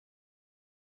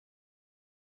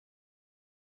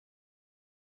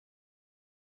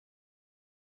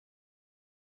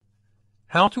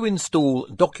How to install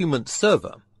Document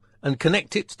Server and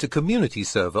connect it to Community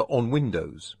Server on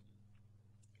Windows.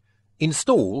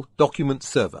 Install Document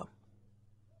Server.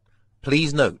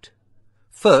 Please note,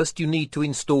 first you need to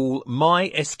install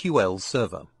MySQL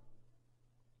Server.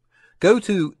 Go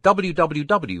to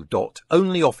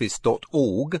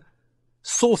www.onlyoffice.org,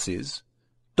 Sources,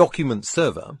 Document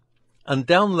Server, and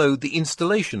download the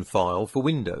installation file for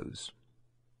Windows.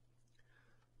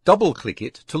 Double-click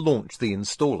it to launch the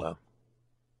installer.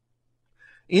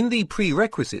 In the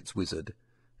Prerequisites wizard,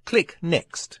 click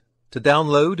Next to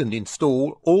download and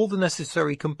install all the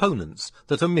necessary components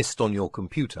that are missed on your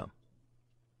computer.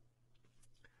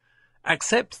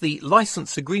 Accept the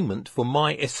license agreement for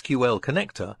MySQL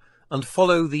connector and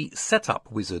follow the Setup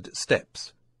wizard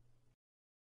steps.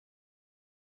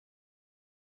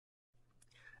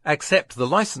 Accept the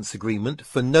license agreement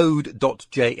for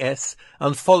Node.js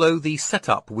and follow the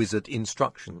Setup wizard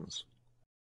instructions.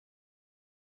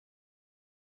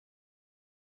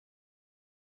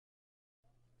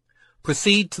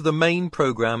 Proceed to the main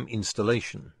program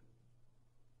installation.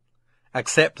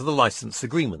 Accept the license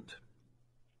agreement.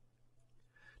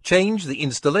 Change the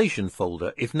installation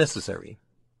folder if necessary.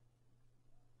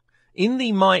 In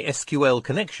the MySQL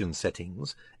connection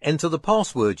settings, enter the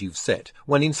password you've set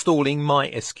when installing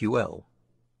MySQL.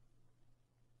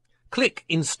 Click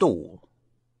Install.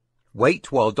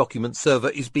 Wait while Document Server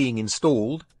is being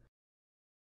installed,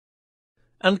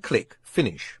 and click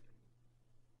Finish.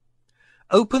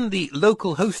 Open the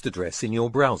local host address in your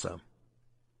browser.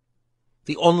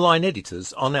 The online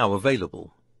editors are now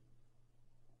available.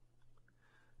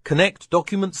 Connect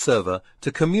Document Server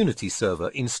to Community Server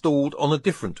installed on a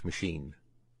different machine.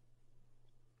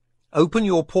 Open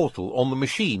your portal on the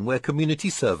machine where Community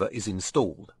Server is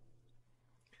installed.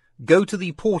 Go to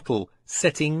the portal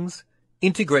Settings,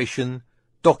 Integration,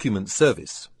 Document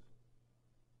Service.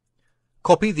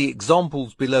 Copy the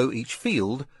examples below each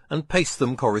field and paste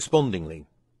them correspondingly.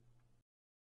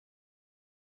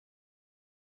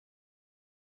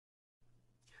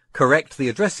 Correct the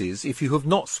addresses if you have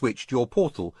not switched your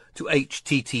portal to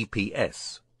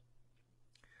HTTPS.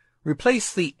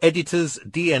 Replace the editor's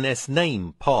DNS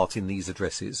name part in these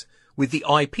addresses with the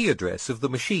IP address of the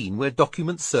machine where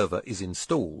Document Server is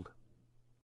installed.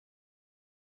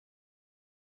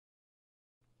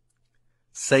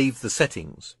 Save the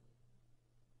settings.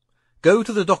 Go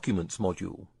to the Documents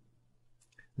module.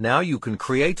 Now you can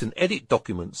create and edit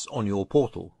documents on your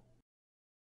portal.